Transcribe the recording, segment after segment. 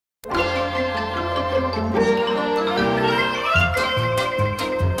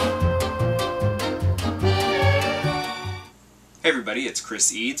Hey everybody, it's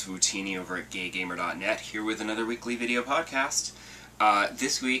Chris Eads, Wootini over at GayGamer.net, here with another weekly video podcast.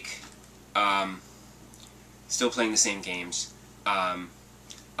 This week, still playing the same games. I'm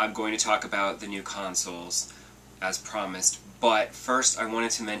going to talk about the new consoles, as promised, but first I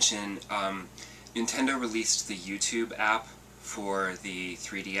wanted to mention Nintendo released the YouTube app for the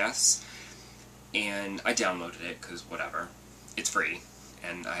 3DS, and I downloaded it, because whatever. It's free,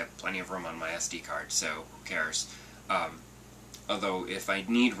 and I have plenty of room on my SD card, so who cares? Although, if I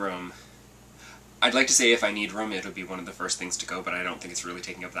need room, I'd like to say if I need room, it would be one of the first things to go, but I don't think it's really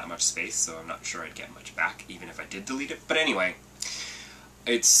taking up that much space, so I'm not sure I'd get much back, even if I did delete it. But anyway,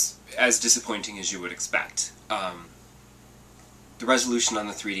 it's as disappointing as you would expect. The resolution on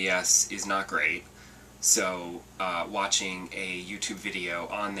the 3DS is not great, so watching a YouTube video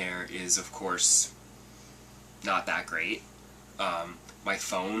on there is, of course, not that great. My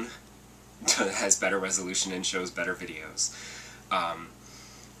phone has better resolution and shows better videos.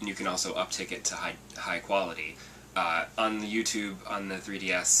 And you can also uptick it to high quality. On the YouTube, on the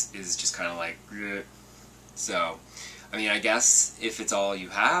 3DS, is just kind of like, bleh. So, I mean, I guess if it's all you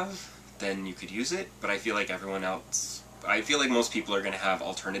have, then you could use it, but I feel like most people are going to have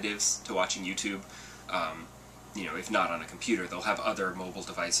alternatives to watching YouTube. You know, if not on a computer, they'll have other mobile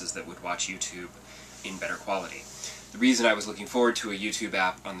devices that would watch YouTube in better quality. The reason I was looking forward to a YouTube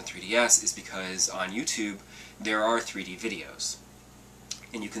app on the 3DS is because on YouTube there are 3D videos.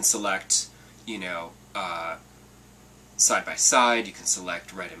 And you can select, you know, side by side, you can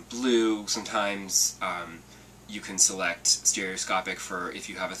select red and blue, sometimes you can select stereoscopic for if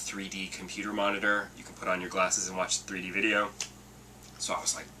you have a 3D computer monitor, you can put on your glasses and watch the 3D video. So I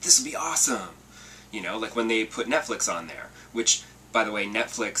was like, this would be awesome! You know, like when they put Netflix on there, which, by the way,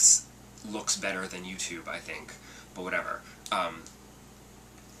 Netflix looks better than YouTube, I think. But whatever.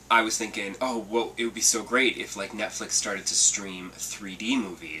 I was thinking, oh, well, it would be so great if, like, Netflix started to stream 3D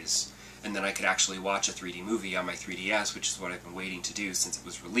movies, and then I could actually watch a 3D movie on my 3DS, which is what I've been waiting to do since it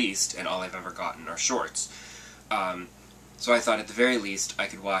was released, and all I've ever gotten are shorts. So I thought at the very least I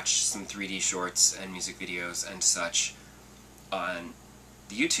could watch some 3D shorts and music videos and such on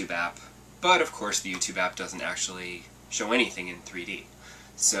the YouTube app, but of course the YouTube app doesn't actually show anything in 3D.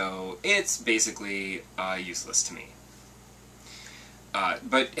 So it's basically useless to me.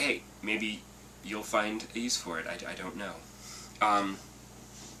 But hey, maybe you'll find a use for it. I don't know.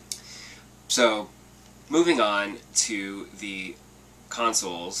 So, moving on to the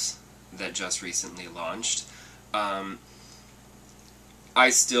consoles that just recently launched. I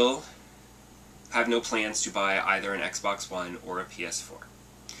still have no plans to buy either an Xbox One or a PS4.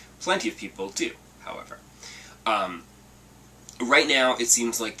 Plenty of people do, however. Right now, it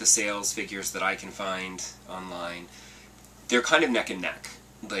seems like the sales figures that I can find online, they're kind of neck and neck.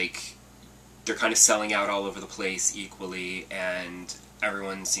 Like, they're kind of selling out all over the place equally, and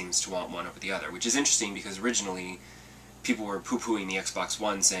everyone seems to want one over the other, which is interesting because originally people were poo-pooing the Xbox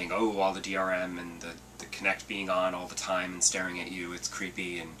One, saying, oh, all the DRM and the Kinect being on all the time and staring at you, it's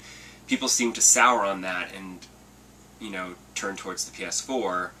creepy, and people seem to sour on that and, you know, turn towards the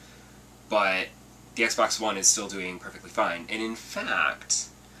PS4, but the Xbox One is still doing perfectly fine. And in fact,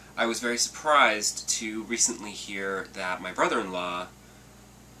 I was very surprised to recently hear that my brother-in-law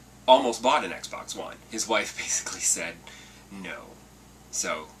almost bought an Xbox One. His wife basically said no,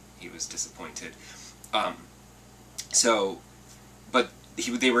 so he was disappointed. But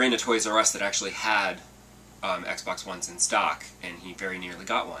they were in a Toys R Us that actually had Xbox Ones in stock, and he very nearly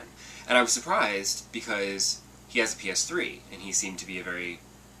got one. And I was surprised because he has a PS3, and he seemed to be a very,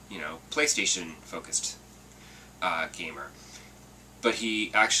 you know, PlayStation-focused gamer. But he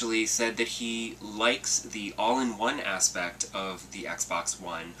actually said that he likes the all-in-one aspect of the Xbox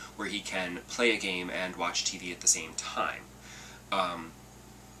One, where he can play a game and watch TV at the same time.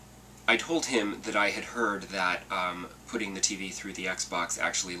 I told him that I had heard that putting the TV through the Xbox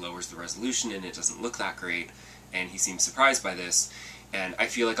actually lowers the resolution and it doesn't look that great, and he seemed surprised by this. And I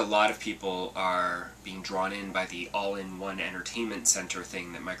feel like a lot of people are being drawn in by the all-in-one entertainment center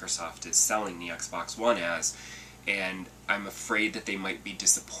thing that Microsoft is selling the Xbox One as, and I'm afraid that they might be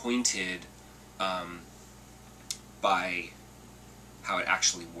disappointed by how it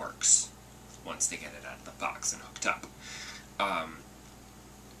actually works once they get it out of the box and hooked up.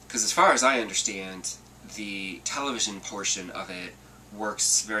 Because as far as I understand, the television portion of it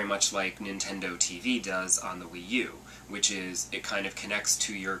works very much like Nintendo TV does on the Wii U, which is it kind of connects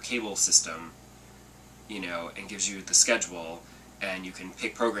to your cable system, you know, and gives you the schedule, and you can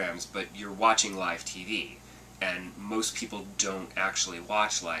pick programs, but you're watching live TV. And most people don't actually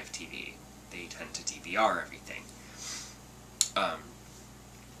watch live TV. They tend to DVR everything.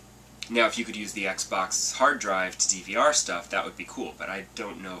 Now, if you could use the Xbox hard drive to DVR stuff, that would be cool, but I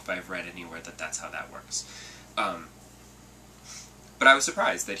don't know if I've read anywhere that that's how that works. But I was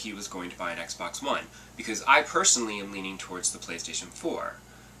surprised that he was going to buy an Xbox One, because I personally am leaning towards the PlayStation 4.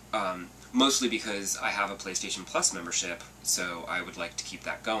 Mostly because I have a PlayStation Plus membership, so I would like to keep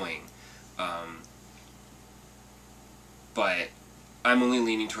that going. But I'm only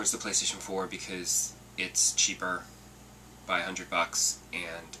leaning towards the PlayStation 4 because it's cheaper by $100,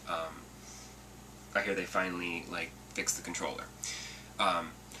 and I hear they finally fixed the controller.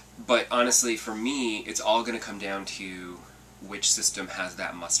 But honestly, for me, it's all going to come down to which system has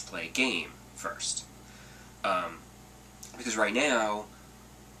that must-play game first. Because right now,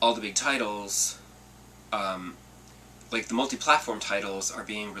 all the big titles, like the multi-platform titles, are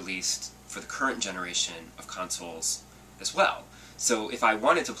being released for the current generation of consoles as well. So if I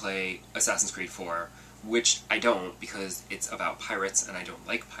wanted to play Assassin's Creed 4, which I don't because it's about pirates and I don't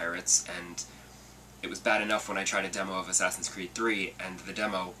like pirates, and it was bad enough when I tried a demo of Assassin's Creed 3 and the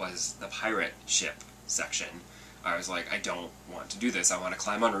demo was the pirate ship section. I was like, I don't want to do this. I want to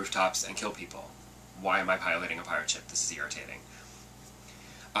climb on rooftops and kill people. Why am I piloting a pirate ship? This is irritating.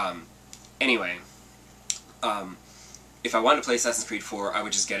 Anyway, if I wanted to play Assassin's Creed 4, I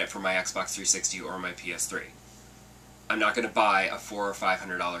would just get it for my Xbox 360 or my PS3. I'm not going to buy a $400 or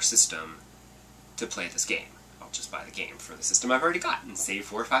 $500 system to play this game. I'll just buy the game for the system I've already got and save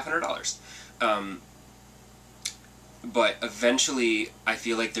 $400 or $500. But eventually, I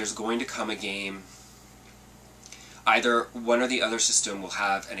feel like there's going to come a game. Either one or the other system will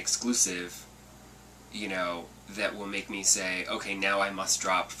have an exclusive, that will make me say, okay, now I must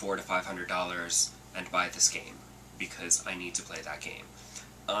drop $400 to $500 and buy this game because I need to play that game.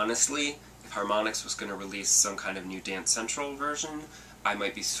 Honestly, if Harmonix was going to release some kind of new Dance Central version, I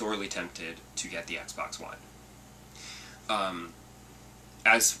might be sorely tempted to get the Xbox One.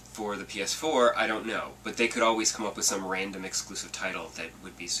 As for the PS4, I don't know, but they could always come up with some random exclusive title that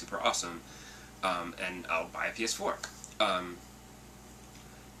would be super awesome, and I'll buy a PS4.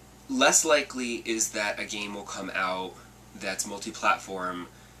 Less likely is that a game will come out that's multi-platform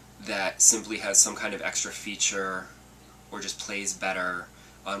that simply has some kind of extra feature or just plays better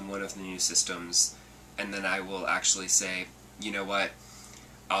on one of the new systems, and then I will actually say, you know what,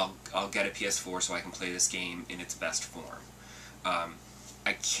 I'll get a PS4 so I can play this game in its best form.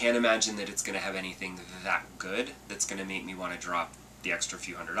 I can't imagine that it's going to have anything that good that's going to make me want to drop the extra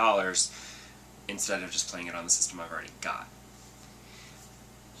few $100s instead of just playing it on the system I've already got.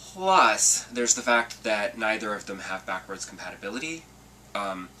 Plus, there's the fact that neither of them have backwards compatibility.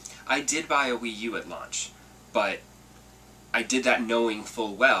 I did buy a Wii U at launch, but I did that knowing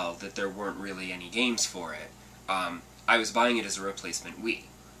full well that there weren't really any games for it. I was buying it as a replacement Wii.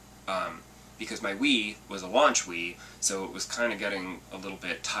 Because my Wii was a launch Wii, so it was kind of getting a little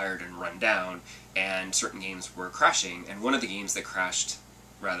bit tired and run down, and certain games were crashing, and one of the games that crashed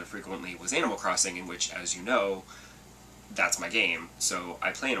rather frequently was Animal Crossing, in which, as you know, that's my game, so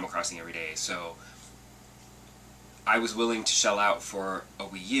I play Animal Crossing every day, so I was willing to shell out for a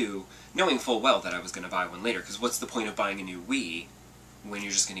Wii U, knowing full well that I was going to buy one later, because what's the point of buying a new Wii when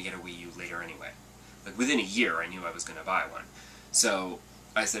you're just going to get a Wii U later anyway? Like, within a year I knew I was going to buy one. So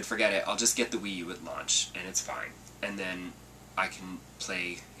I said, forget it, I'll just get the Wii U at launch, and it's fine. And then I can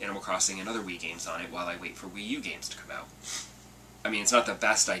play Animal Crossing and other Wii games on it while I wait for Wii U games to come out. I mean, it's not the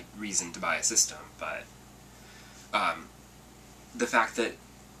best reason to buy a system, but the fact that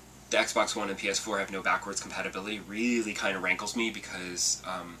the Xbox One and PS4 have no backwards compatibility really kind of rankles me, because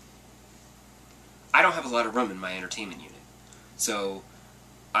I don't have a lot of room in my entertainment unit. So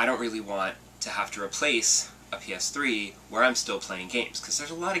I don't really want to have to replace a PS3 where I'm still playing games, because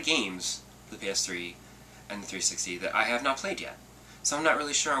there's a lot of games for the PS3 and the 360 that I have not played yet. So I'm not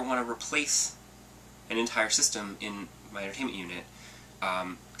really sure I want to replace an entire system in my entertainment unit,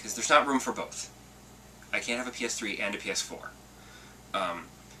 because there's not room for both. I can't have a PS3 and a PS4.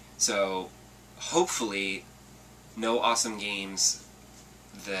 So hopefully no awesome games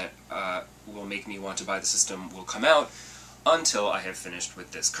that will make me want to buy the system will come out until I have finished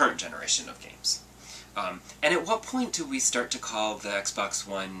with this current generation of games. And at what point do we start to call the Xbox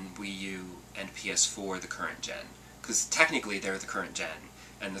One, Wii U, and PS4 the current gen? Because technically they're the current gen,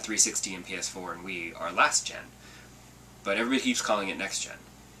 and the 360 and PS4 and Wii are last gen. But everybody keeps calling it next gen.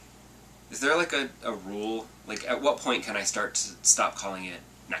 Is there like a rule? Like, at what point can I start to stop calling it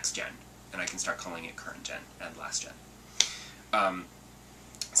next gen, and I can start calling it current gen and last gen?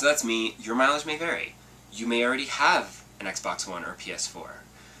 So that's me. Your mileage may vary. You may already have an Xbox One or PS4.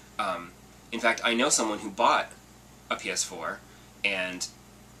 In fact, I know someone who bought a PS4, and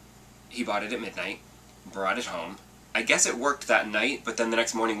he bought it at midnight, brought it home, I guess it worked that night, but then the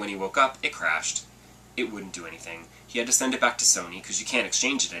next morning when he woke up, it crashed. It wouldn't do anything. He had to send it back to Sony, because you can't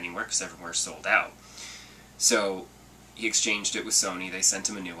exchange it anywhere, because everywhere's sold out. So he exchanged it with Sony, they sent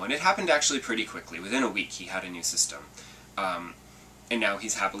him a new one. It happened actually pretty quickly. Within a week he had a new system. And now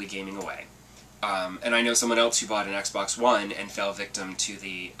he's happily gaming away. And I know someone else who bought an Xbox One and fell victim to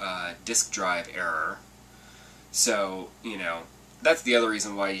the disk drive error. So, you know, that's the other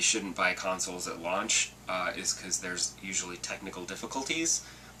reason why you shouldn't buy consoles at launch, is because there's usually technical difficulties,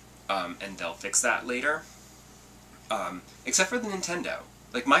 and they'll fix that later. Except for the Nintendo.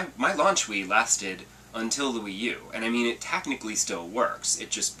 Like, my launch Wii lasted until the Wii U, and I mean, it technically still works, it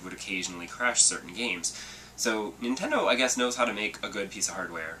just would occasionally crash certain games. So Nintendo, I guess, knows how to make a good piece of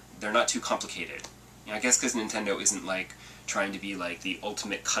hardware. They're not too complicated. You know, I guess because Nintendo isn't, like, trying to be, like, the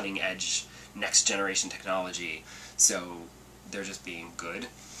ultimate cutting-edge, next-generation technology, so they're just being good.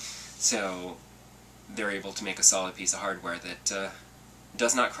 So they're able to make a solid piece of hardware that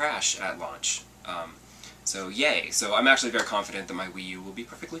does not crash at launch. So yay! So I'm actually very confident that my Wii U will be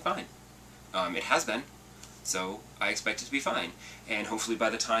perfectly fine. It has been, so I expect it to be fine. And hopefully by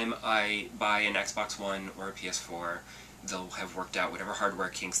the time I buy an Xbox One or a PS4, they'll have worked out whatever hardware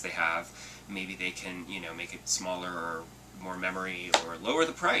kinks they have. Maybe they can, you know, make it smaller or more memory or lower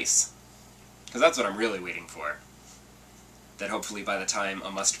the price. Because that's what I'm really waiting for. That hopefully by the time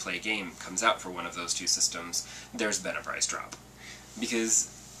a must-play game comes out for one of those two systems, there's been a price drop.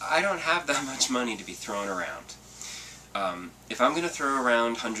 Because I don't have that much money to be throwing around. If I'm going to throw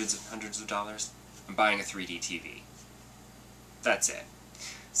around hundreds of dollars, I'm buying a 3D TV. That's it.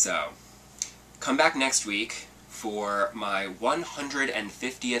 So, come back next week for my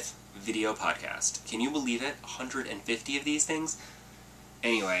 150th video podcast. Can you believe it? 150 of these things?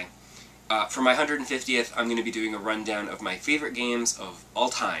 Anyway, for my 150th, I'm going to be doing a rundown of my favorite games of all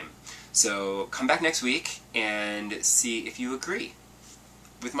time. So, come back next week and see if you agree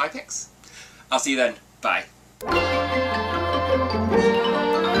with my picks. I'll see you then. Bye.